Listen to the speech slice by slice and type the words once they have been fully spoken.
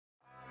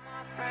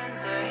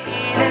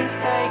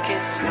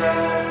Wait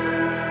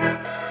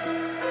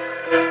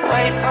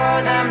for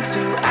them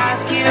to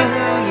ask you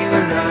who you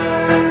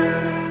know.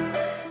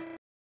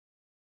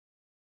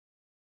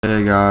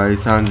 Hey guys,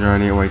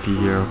 Sanjay8YT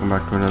here. Welcome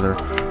back to another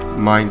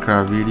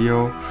Minecraft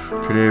video.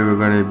 Today we're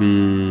going to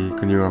be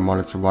continuing our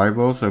modded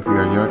survival. So if you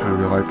guys are new,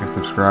 leave a like and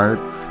subscribe,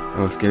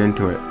 and let's get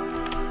into it.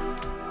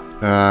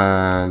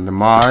 And the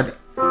mod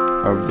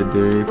of the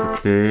day for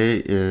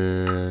today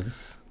is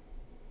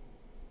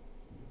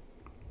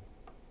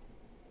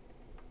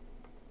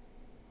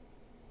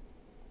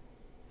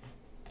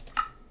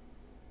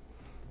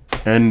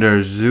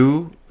Ender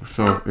Zoo.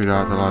 So it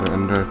has a lot of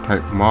Ender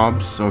type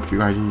mobs. So if you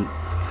guys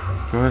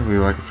go ahead,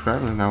 leave a like,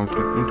 subscribe, and now let's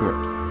get into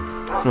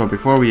it. So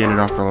before we ended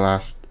off the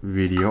last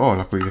video, oh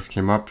look, we just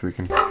came up, so we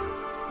can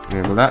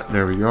enable that.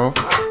 There we go.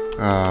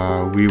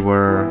 We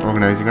were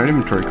organizing our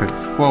inventory because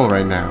it's full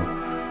right now.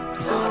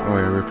 Oh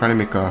yeah, we're trying to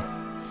make a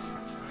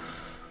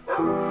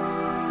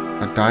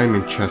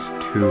diamond chest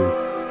too.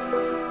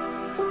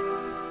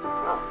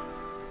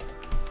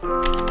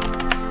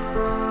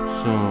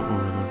 So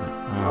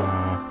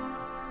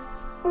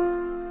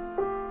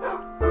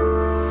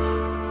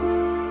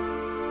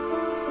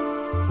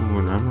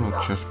an emerald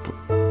chest plate.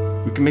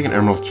 We can make an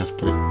emerald chest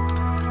plate.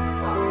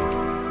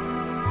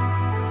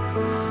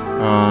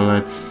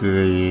 Let's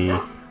see.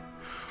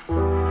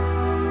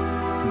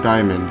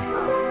 Diamond.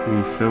 We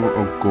need silver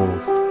or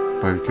gold.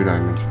 Probably 2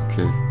 diamonds.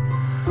 Okay.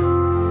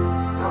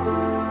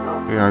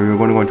 Yeah, we were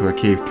going to go into a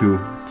cave too,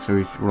 so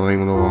we're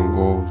relying low on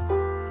gold.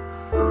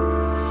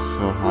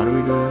 So how do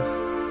we do this?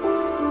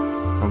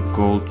 A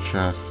gold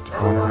chest. I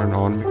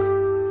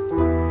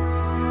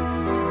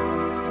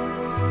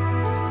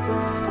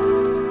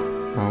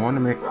want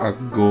to make a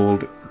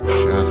gold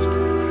chest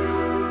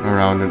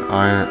around an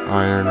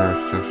iron or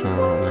so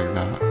like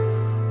that.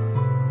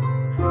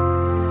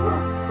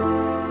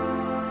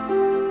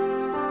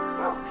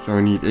 So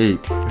we need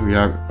 8. We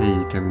have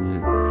 8 and we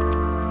need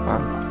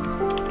one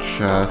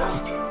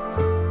chest.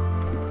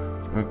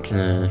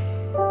 Okay.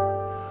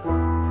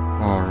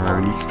 Alright,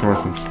 we need to store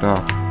some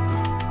stuff.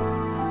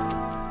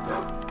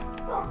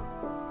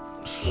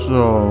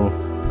 So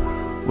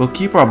we'll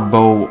keep our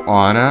bow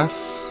on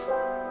us.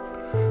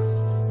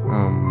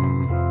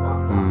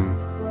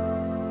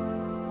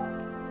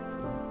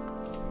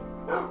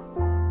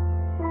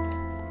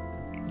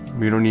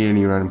 We don't need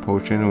any random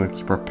potion. We'll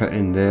keep our pet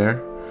in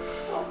there.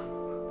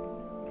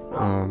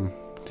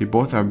 They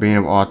both have Bane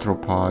of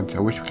Arthropods. I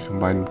wish we could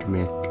combine them to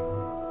make.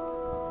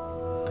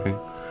 Okay.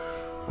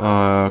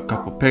 A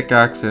couple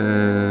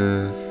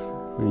pickaxes.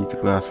 We need the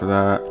glass for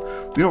that.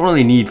 We don't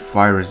really need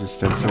fire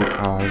resistance, so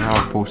how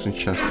a potion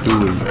chest do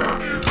we?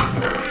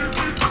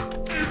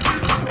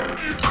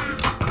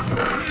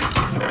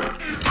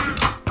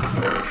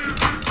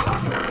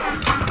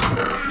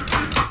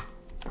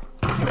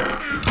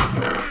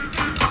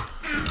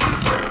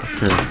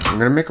 Okay, I'm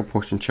gonna make a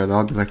potion chest.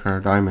 I'll do like our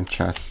diamond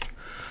chest.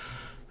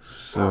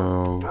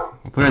 So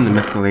we'll put it in the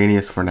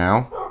miscellaneous for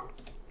now.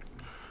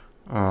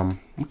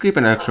 We'll keep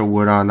an extra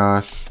wood on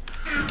us.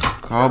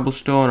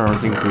 Cobblestone, I don't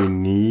think we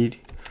need.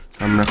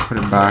 So I'm gonna put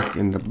it back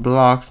in the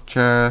blocks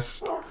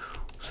chest.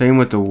 Same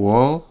with the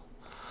wool.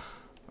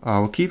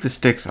 We'll keep the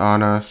sticks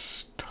on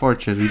us.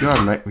 Torches, we do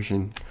have night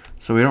vision,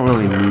 so we don't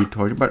really need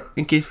torches. But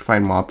in case we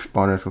find mob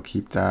spawners, we'll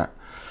keep that.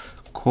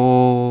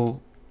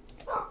 Coal.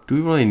 Do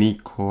we really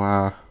need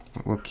coal?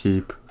 We'll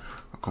keep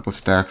a couple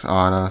stacks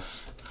on us.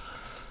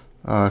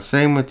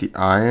 Same with the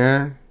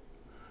iron.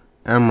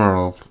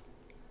 Emerald.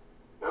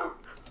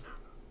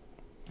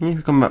 If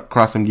we come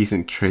across some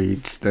decent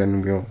trades,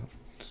 then we'll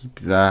keep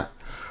that.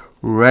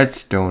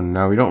 Redstone.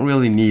 Now we don't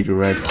really need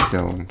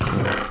redstone. So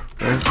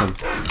there's some.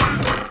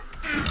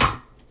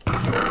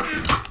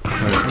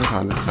 Wait,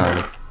 on this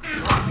side.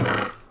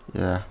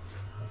 Yeah.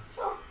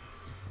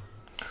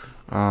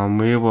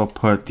 We will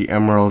put the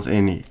emeralds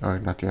in, or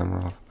not the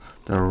emerald,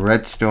 the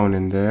redstone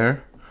in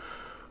there.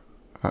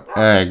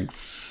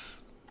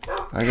 Eggs.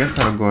 I guess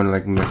I'm going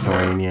like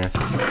miscellaneous.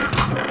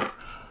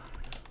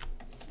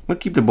 We'll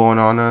keep the bone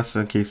on us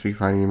in case we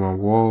find any more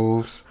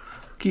wolves.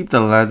 Keep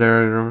the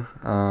leather.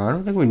 I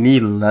don't think we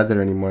need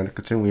leather anymore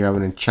considering we have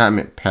an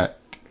enchantment pet.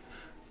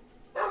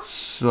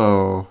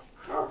 So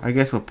I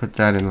guess we'll put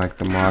that in like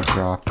the mod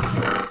drop.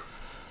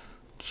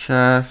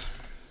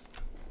 Chest.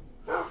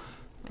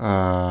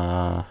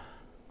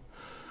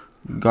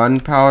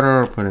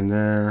 Gunpowder, we'll put in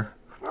there.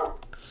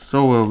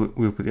 So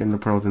we'll put the ender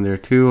pearls in there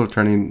too. We'll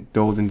turn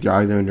those into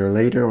either in there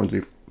later once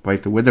we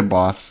fight the wither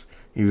boss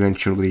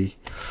eventually.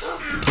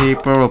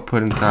 Paper we'll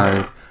put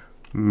inside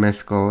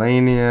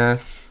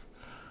miscellaneous.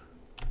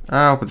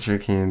 I'll put the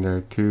sugarcane in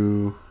there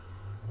too.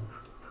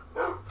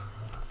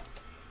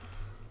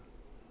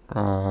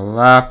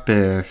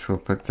 Lapis, we'll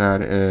put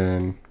that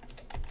in.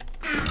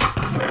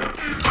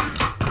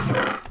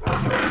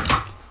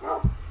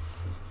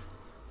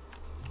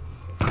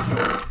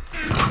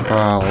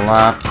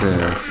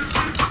 Lapis.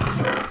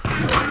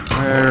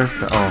 Where's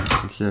the, oh,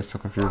 here's so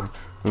confusing.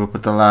 We'll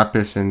put the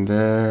lapis in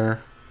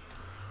there.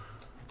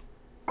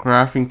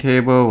 Crafting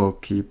table, we'll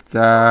keep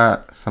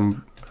that.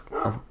 Some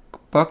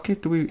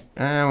bucket?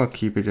 We'll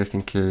keep it just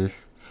in case.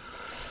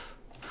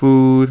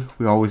 Food.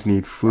 We always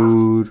need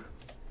food.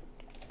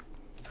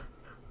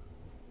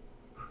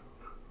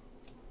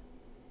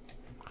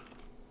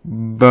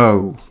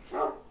 Bow.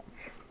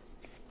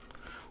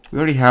 We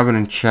already have an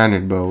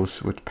enchanted bow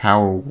with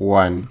power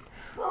 1.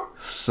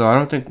 So I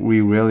don't think we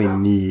really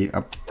need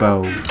a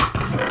bow.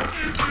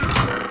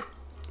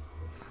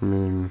 I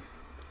mean,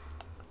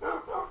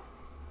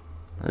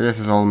 I guess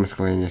it's all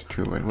miscellaneous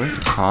too. But where's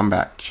the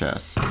combat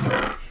chest?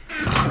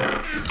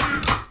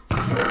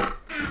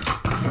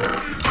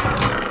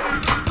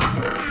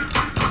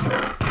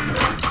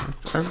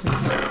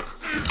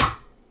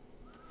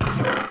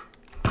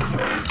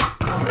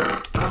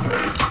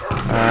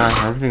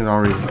 Everything's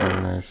already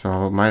organized,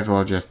 so might as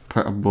well just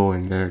put a bow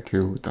in there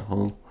too with the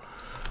hoe.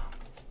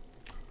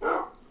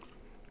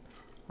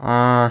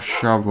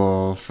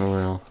 Shovel, so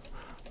we'll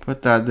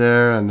put that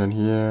there and then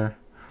here.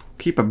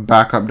 Keep a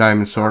backup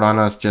diamond sword on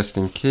us just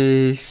in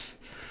case.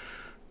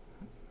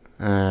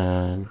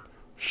 And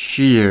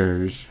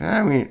shears.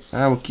 I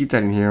will keep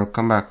that in here. We'll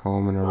come back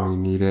home whenever we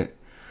need it.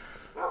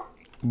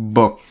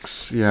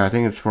 Books. Yeah, I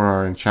think it's for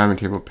our enchantment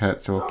table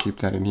pet, so we'll keep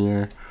that in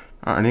here.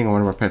 I think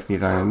one of our pets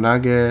needs iron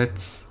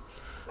nuggets.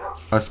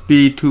 A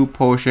speed 2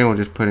 potion we'll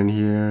just put in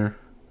here.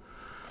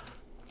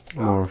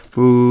 More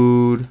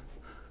food.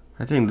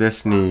 I think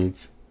this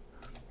needs,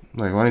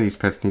 like, one of these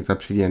pets needs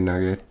obsidian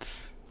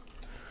nuggets.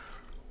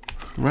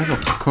 We might as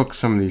well cook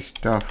some of these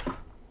stuff.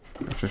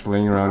 It's just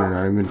laying around in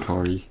our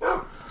inventory.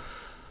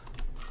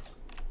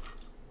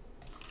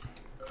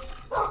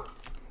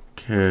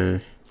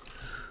 Okay.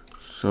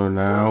 So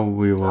now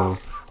we will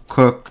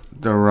cook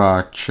the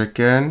raw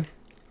chicken.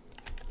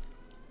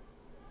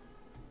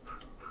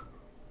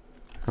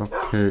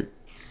 Okay.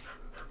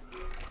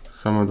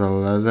 Some of the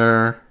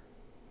leather.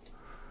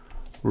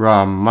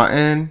 Raw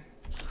mutton.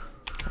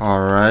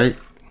 Alright.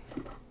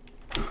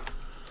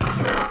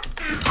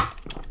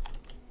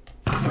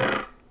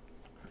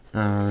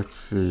 Let's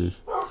see.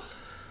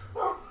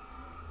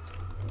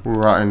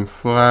 Rotten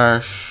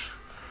flesh.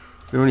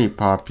 We don't need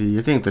poppy.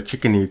 I think the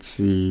chicken needs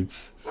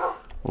seeds.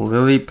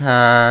 Lily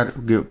pad.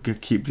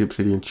 Keep the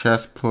obsidian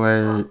chest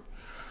plate.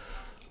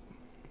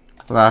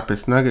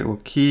 Lapis nugget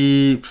will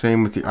keep.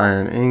 Same with the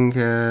iron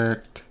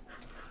ingot.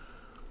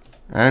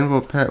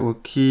 Anvil pet will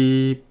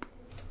keep.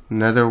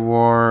 Nether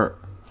wart.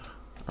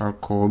 Our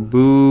cold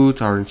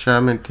boots. Our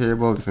enchantment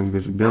table. This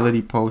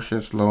invisibility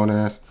potion.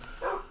 Slowness.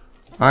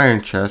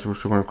 Iron chest,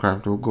 which we're going to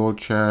craft to a gold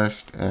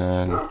chest.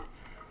 And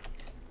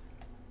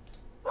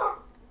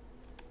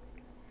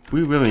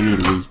we really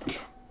need wheat.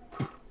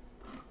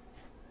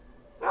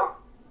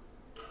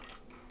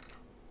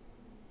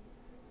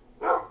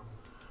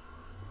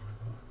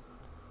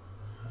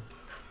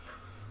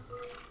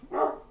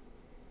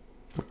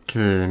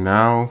 Okay,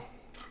 now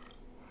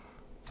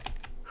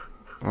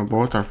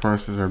both our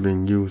furnaces are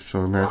being used,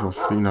 so we might as well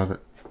see now that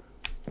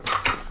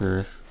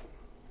there's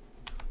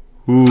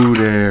who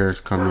dares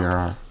come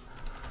here.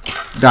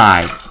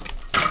 Die.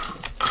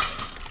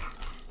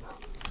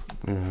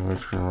 Yeah, we're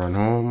just gonna run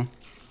home.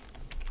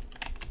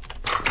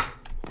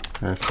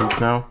 Can I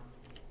sleep now?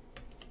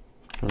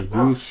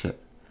 Oh, you shit.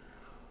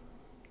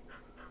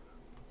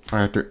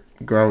 I have to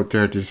go out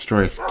there to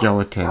destroy a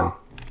skeleton.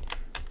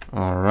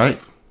 Alright.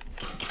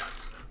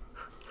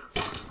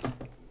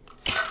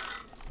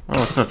 Oh,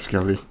 what's up,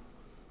 Skelly?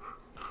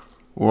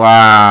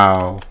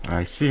 Wow.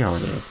 I see how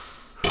it is.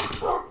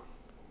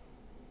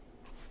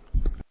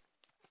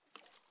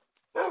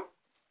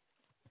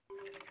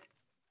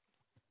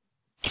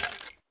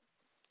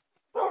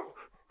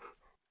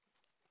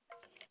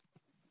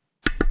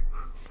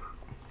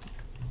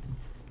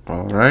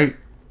 Alright.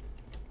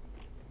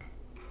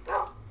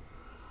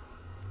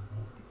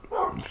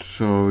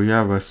 So we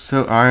have a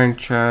iron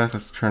chest.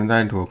 Let's turn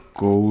that into a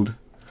gold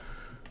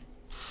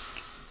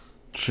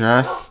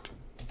chest.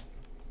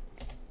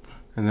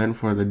 And then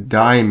for the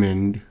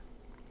diamond,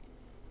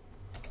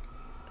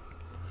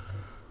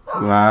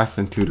 glass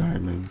and 2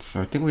 diamonds.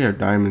 So I think we have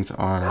diamonds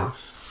on us.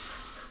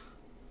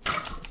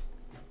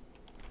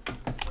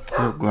 We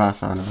have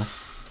glass on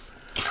us.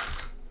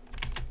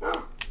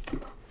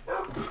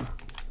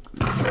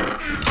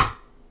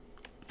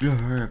 Yeah,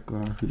 I have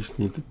glass. We just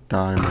need the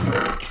diamond.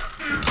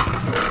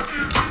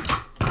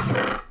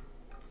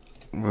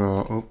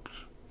 Well, oops.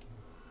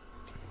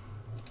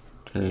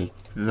 Take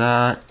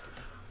that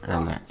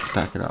and that.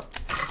 Stack it up.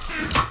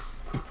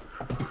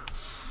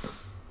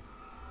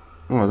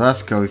 Oh, that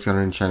Skelly's got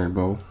an enchanted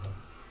bow.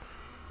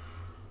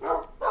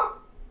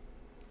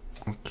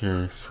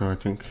 Okay, so I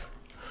think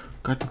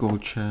got the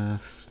gold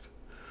chest.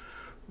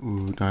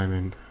 Ooh,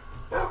 diamond.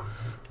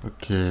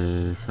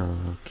 Okay, so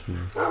okay.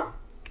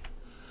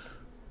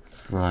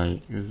 It's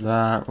like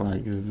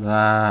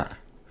that,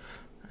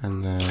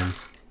 and then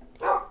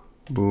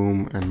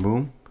boom and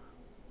boom.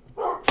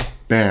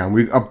 Bam,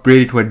 we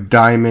upgraded to a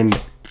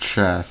diamond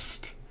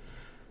chest.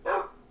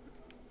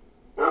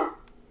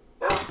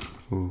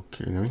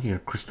 Okay, now we can get a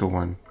crystal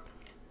one.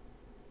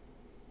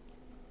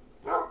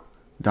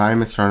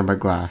 Diamond surrounded by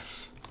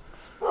glass.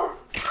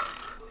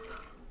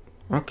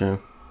 Okay.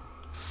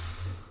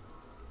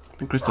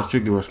 think crystal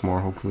should give us more,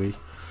 hopefully.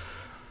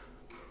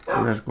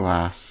 Where's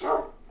glass?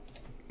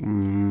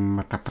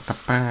 Bam.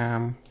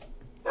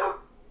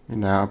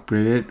 Now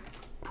upgrade it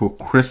to a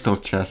crystal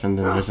chest, and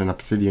then there's an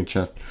obsidian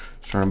chest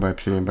surrounded by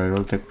obsidian, but I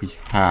don't think we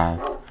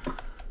have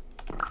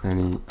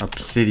any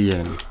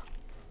obsidian.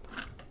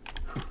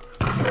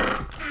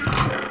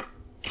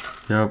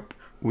 Yep,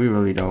 we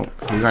really don't.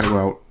 We gotta go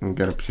out and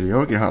get obsidian,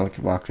 or get hot like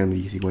a box in the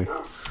easy way.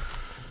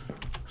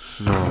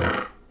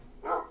 So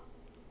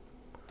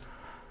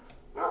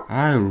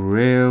I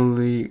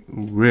really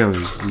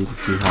need to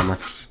see how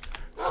much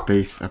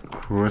space a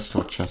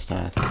crystal chest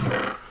has.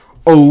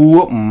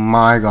 Oh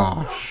my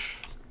gosh.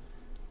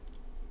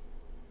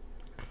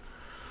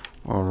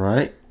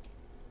 Alright.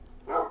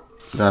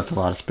 That's a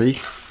lot of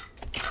space.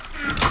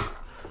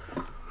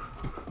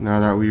 Now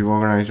that we've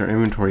organized our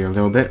inventory a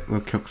little bit,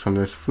 we'll cook some of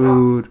this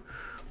food,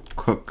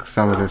 cook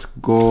some of this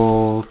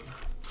gold,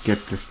 get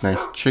this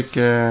nice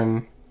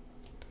chicken.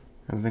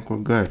 I think we're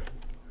good.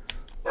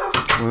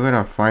 We're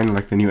gonna find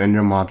like the new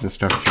ender mobs and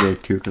stuff today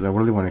too, because I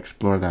really want to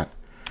explore that.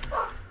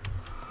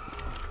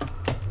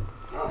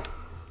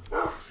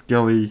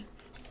 Skelly,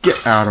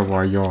 get out of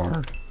our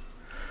yard.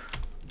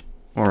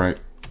 Alright.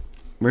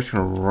 We're just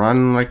gonna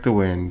run like the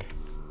wind.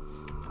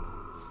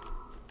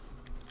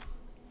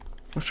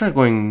 Let's try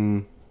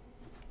going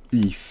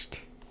east.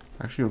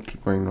 Actually, we'll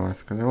keep going north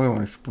because I really want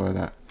to explore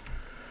that.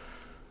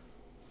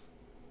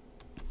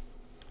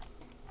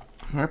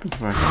 What happens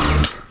if I...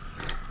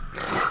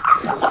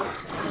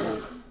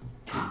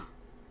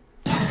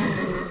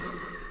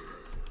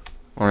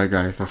 Alright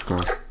guys, let's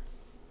go.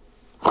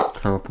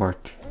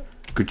 Teleport.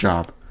 Good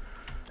job.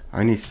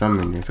 I need some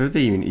in there. So did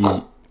they even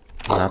eat?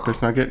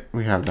 Lapis nugget?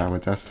 We have that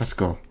with us. Let's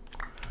go.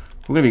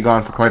 We're gonna be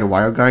gone for quite a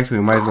while, guys, so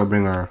we might as well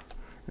bring our...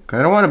 Cause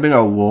I don't want to bring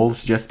our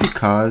wolves just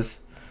because...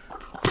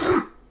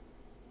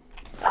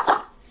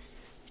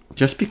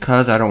 Just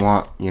because I don't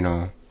want, you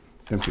know,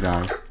 them to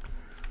die.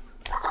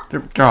 They're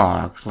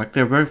dogs. Like,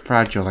 they're very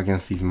fragile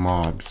against these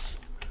mobs.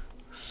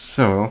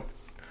 So, I'm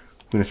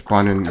gonna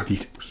spawn in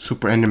these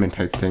super enderman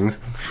type things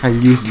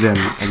and use them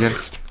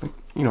against, like,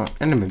 you know,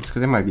 endermans, because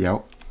they might be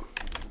out.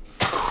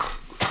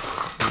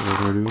 What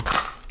do I do?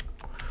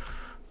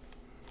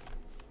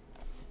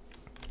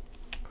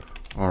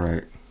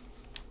 Alright.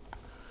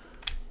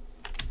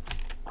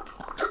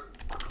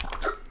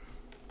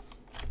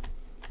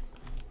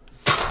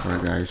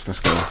 Alright guys, let's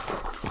go.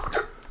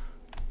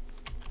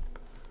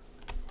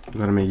 We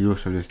gotta make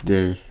use of this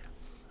day.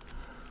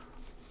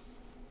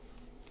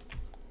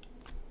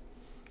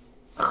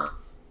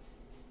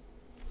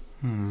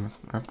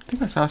 I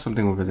think I saw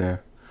something over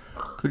there.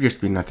 Could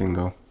just be nothing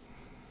though.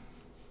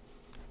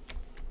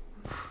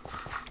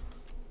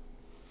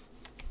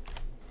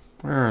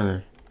 Where are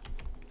they?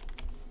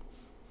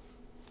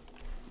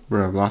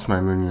 Bro, I've lost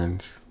my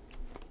minions.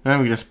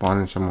 And we just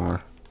spawned in some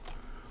more.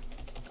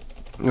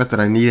 Not that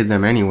I needed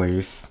them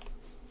anyways.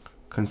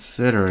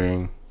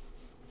 Considering.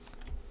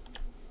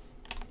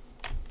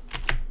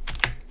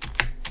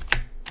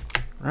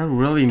 I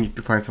really need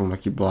to find some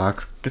lucky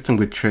blocks. Get some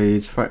good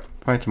trades. Find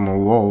some more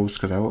wolves.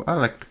 Because I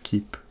like to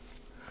keep.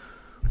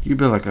 You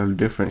build like a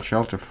different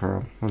shelter for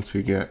them. Once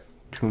we get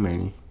too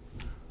many.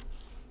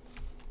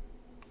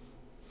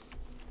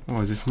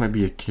 Oh, this might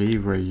be a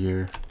cave right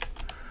here.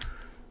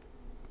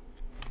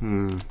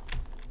 I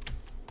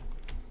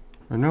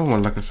know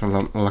one like a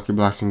lucky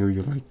blasting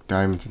you like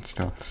diamonds and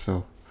stuff,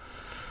 so.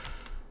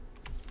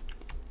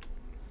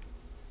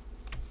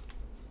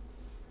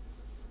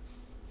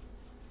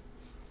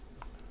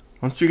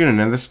 Once we get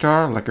another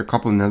star, like a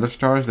couple nether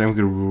stars, then we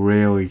can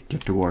really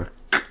get to work.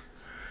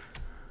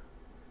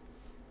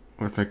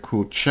 With like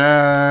cool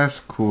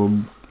chests,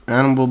 cool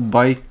animal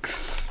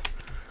bikes.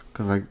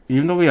 Cause like,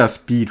 even though we have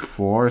speed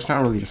 4, it's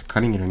not really just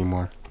cutting it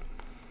anymore.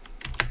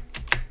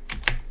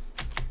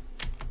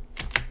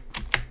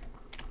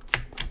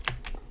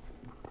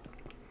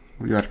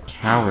 We got a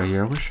cow right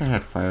here. I wish I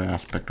had fire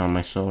aspect on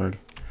my sword.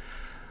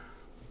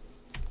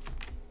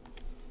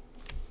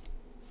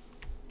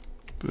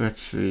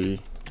 Let's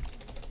see.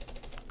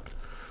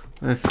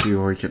 Let's see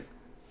what we can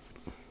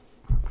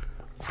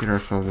get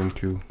ourselves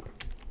into.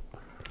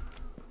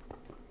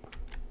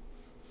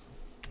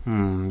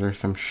 There's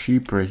some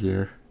sheep right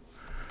here.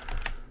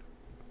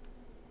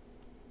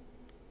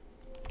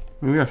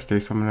 Maybe I'll stay,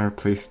 so I'm gonna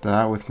replace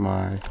that with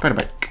my spider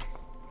bike.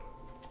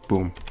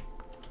 Boom.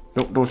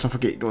 Nope, don't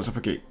suffocate, don't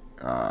suffocate.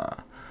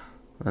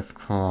 Let's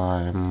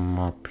climb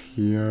up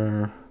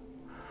here.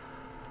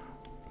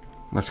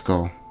 Let's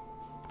go.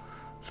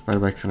 Spider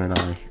bike's gonna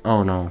die.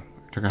 Oh no.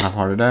 Took a half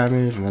heart of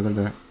damage, another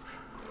death.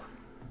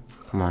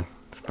 Come on,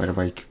 spider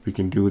bike, we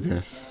can do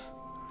this.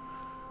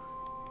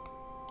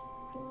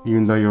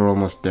 Even though you're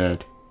almost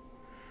dead.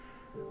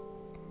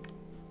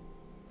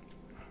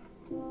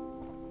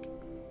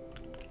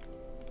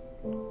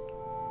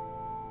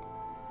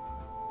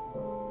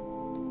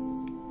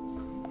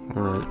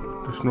 Alright,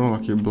 there's no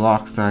lucky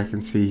blocks that I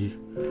can see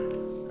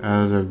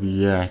as of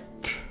yet.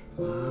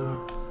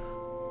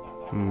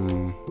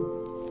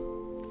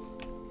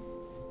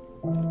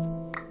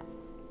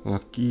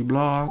 Lucky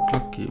block,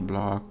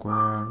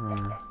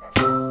 where?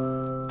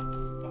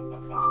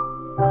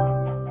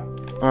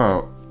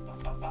 Oh,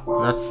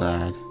 that's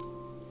sad.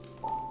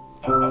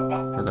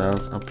 What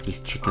else? Up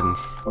these chickens.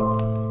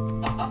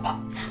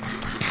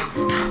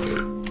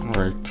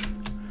 Alright.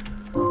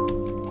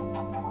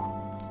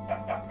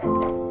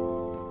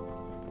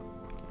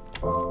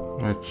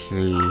 Let's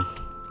see.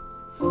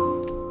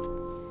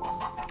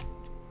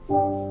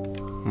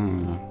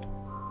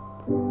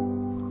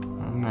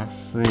 I'm not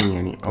seeing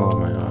any. Oh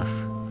my gosh.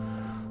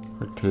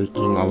 We're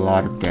taking a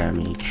lot of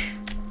damage.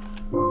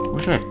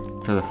 Wish I had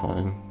feather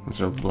falling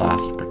instead of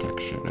blast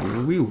protection. I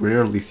mean, we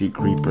rarely see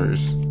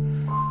creepers.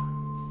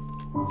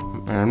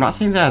 And I'm not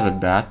saying that as a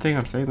bad thing.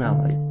 I'm saying that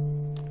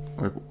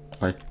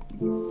like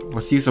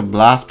what's the use of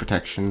blast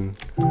protection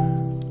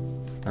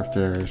if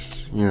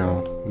there's, you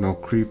know, no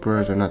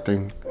creepers or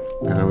nothing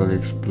that'll really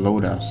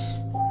explode us.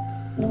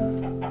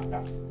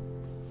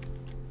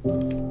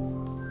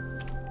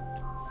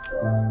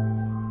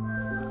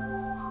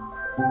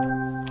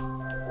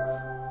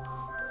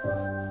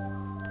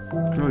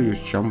 Could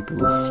use jump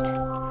boost.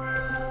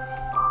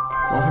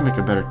 Also make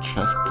a better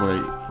chest plate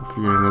if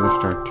you get another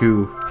star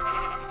too.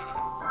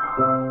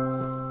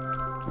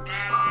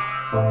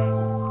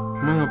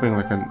 I'm really hoping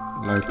like a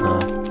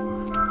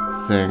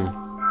thing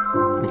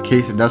in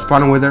case it does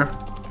spawn a wither,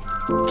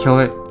 kill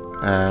it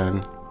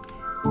and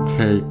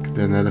take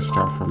the nether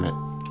star from it.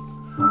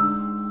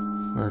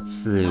 Let's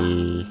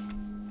see.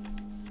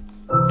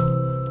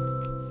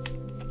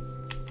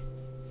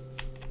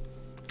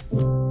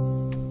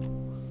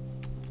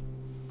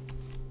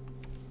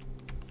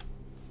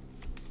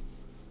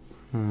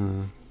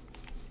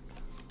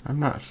 I'm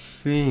not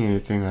seeing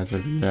anything as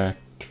of yet.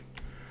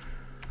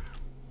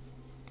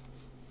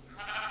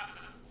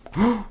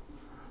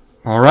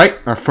 Alright,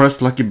 our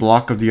first lucky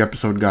block of the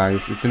episode,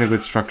 guys. It's in a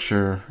good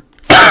structure.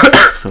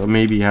 So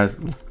maybe it has...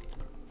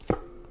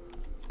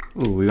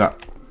 Ooh, we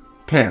got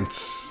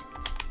pants.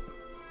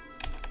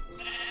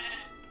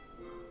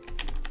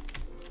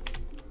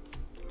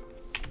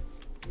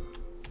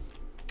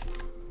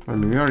 I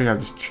mean, we already have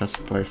this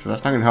chest plate, so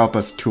that's not gonna help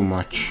us too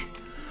much.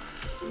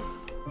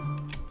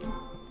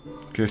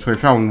 Okay, so we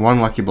found one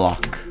lucky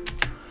block.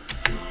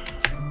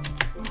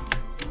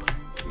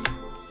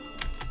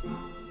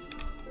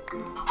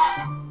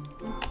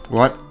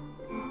 What?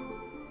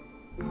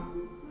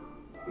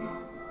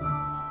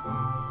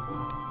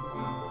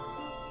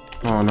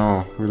 Oh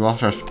no, we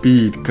lost our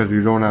speed because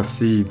we don't have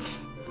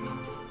seeds.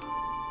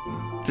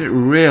 Did it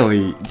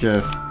really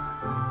just...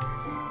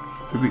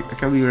 I can't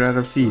believe we're out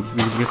of seeds.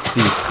 We can get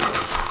seeds.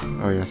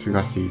 Oh yes, we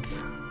got seeds.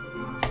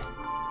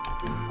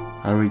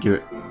 How do we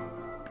get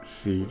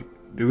seed?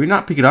 Did we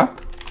not pick it up?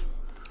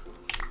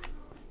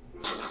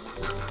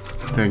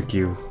 Thank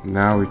you.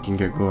 Now we can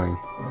get going.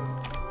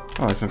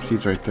 Oh, there's some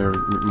seeds right there.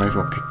 We might as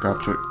well pick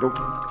up so we don't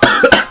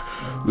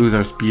lose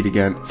our speed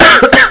again.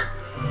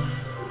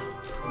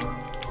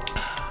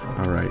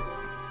 Alright.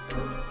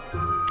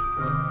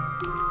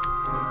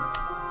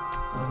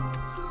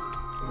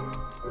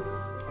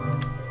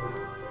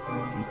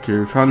 Okay,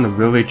 we found the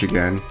village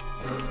again.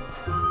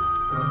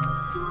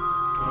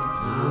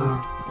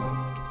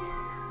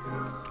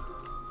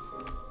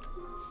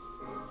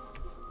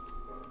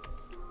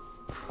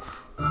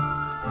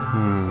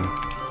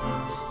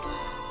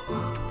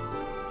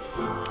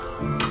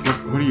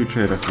 What do you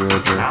trade us,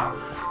 villager?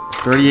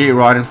 38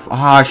 rotten.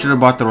 I should have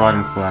bought the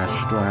rotten flesh.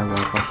 Do I have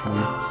rotten flesh on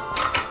me?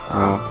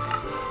 No.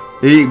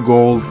 8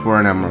 gold for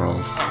an emerald.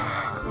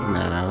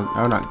 Nah,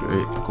 I would not give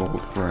 8 gold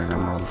for an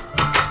emerald.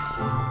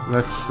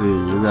 Let's see,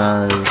 you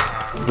guys.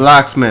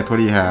 Blacksmith, what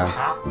do you have?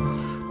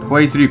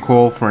 23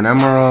 coal for an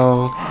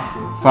emerald.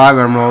 5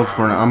 emeralds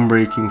for an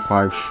unbreaking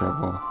 5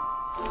 shovel.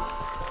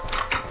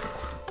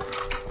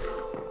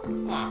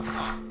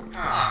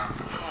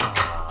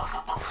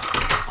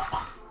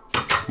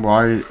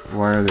 Why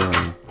are they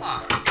on?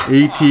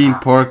 18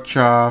 pork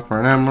chop for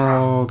an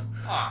emerald.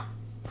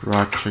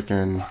 Raw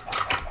chicken.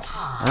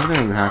 I don't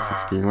even have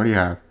 16. What do you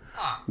have?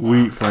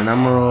 Wheat for an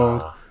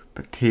emerald.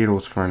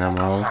 Potatoes for an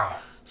emerald.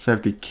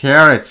 70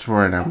 carrots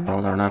for an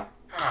emerald. Or not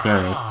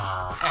carrots.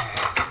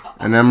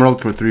 An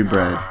emerald for 3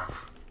 bread.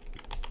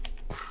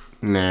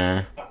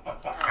 Nah.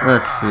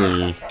 Let's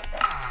see.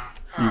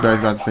 You guys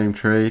got the same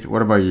trade.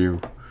 What about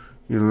you?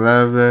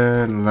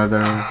 11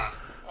 leather.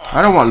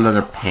 I don't want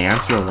leather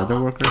pants. You're a leather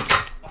worker.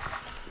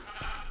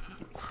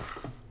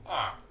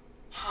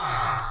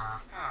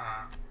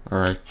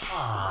 Alright.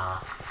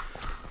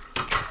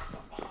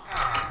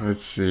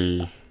 Let's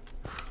see.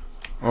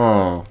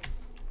 Oh.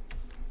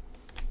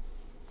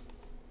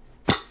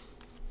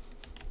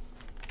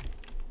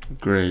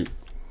 Great.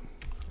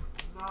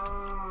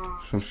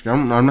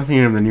 I'm not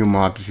thinking of the new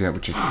mobs yet,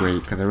 which is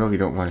great, because I really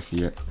don't want to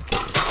see it.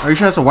 Are you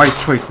sure that's a wise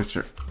choice,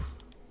 mister?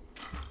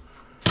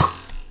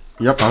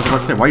 Yep, I was about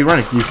to say, why are you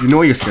running? You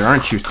know you're scared,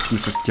 aren't you,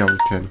 Mr.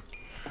 Skeleton?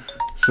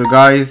 So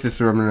guys, this is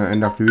where I'm going to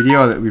end off the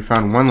video. That we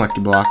found one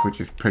lucky block,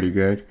 which is pretty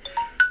good.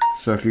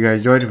 So if you guys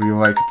enjoyed, if you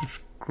like,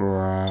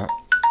 subscribe.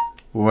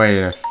 Wait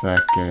a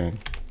second.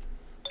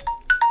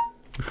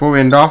 Before we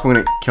end off, we're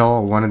gonna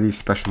kill one of these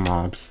special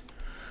mobs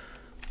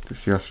to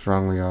see how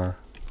strong we are.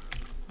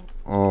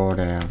 Oh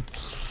damn!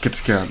 Get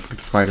scared! Get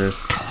the spiders!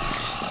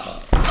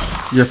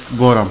 Yes,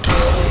 blow them!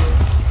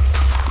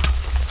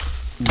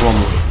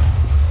 Boom!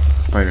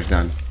 Spider's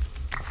done.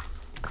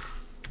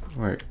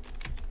 Wait,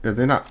 are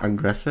they not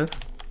aggressive?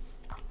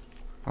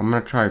 I'm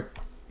gonna try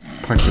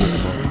punching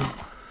them.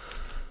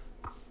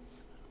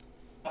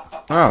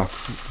 Oh,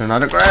 they're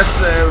not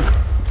aggressive!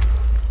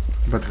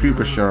 But the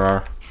creepers sure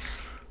are.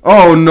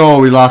 Oh no,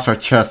 we lost our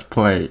chest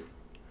plate.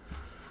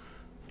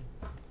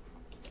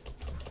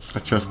 The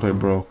chest plate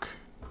broke.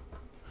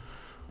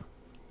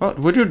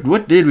 What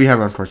did we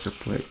have on our chest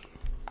plate?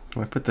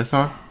 Can I put this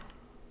on?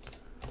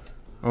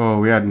 Oh,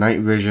 we had night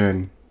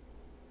vision.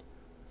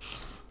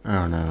 I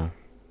don't know.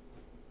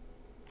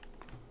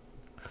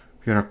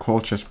 We had our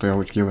cold chest plate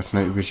which gave us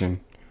night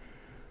vision.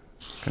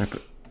 Can I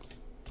put...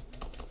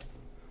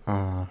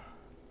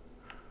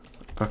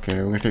 okay,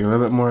 we're gonna take a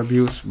little bit more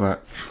abuse,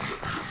 but...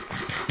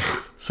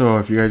 So,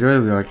 if you guys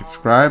enjoyed it, like and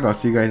subscribe. I'll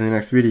see you guys in the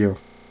next video.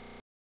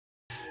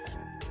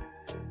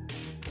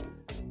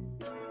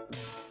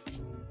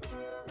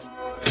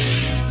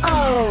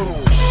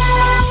 Oh!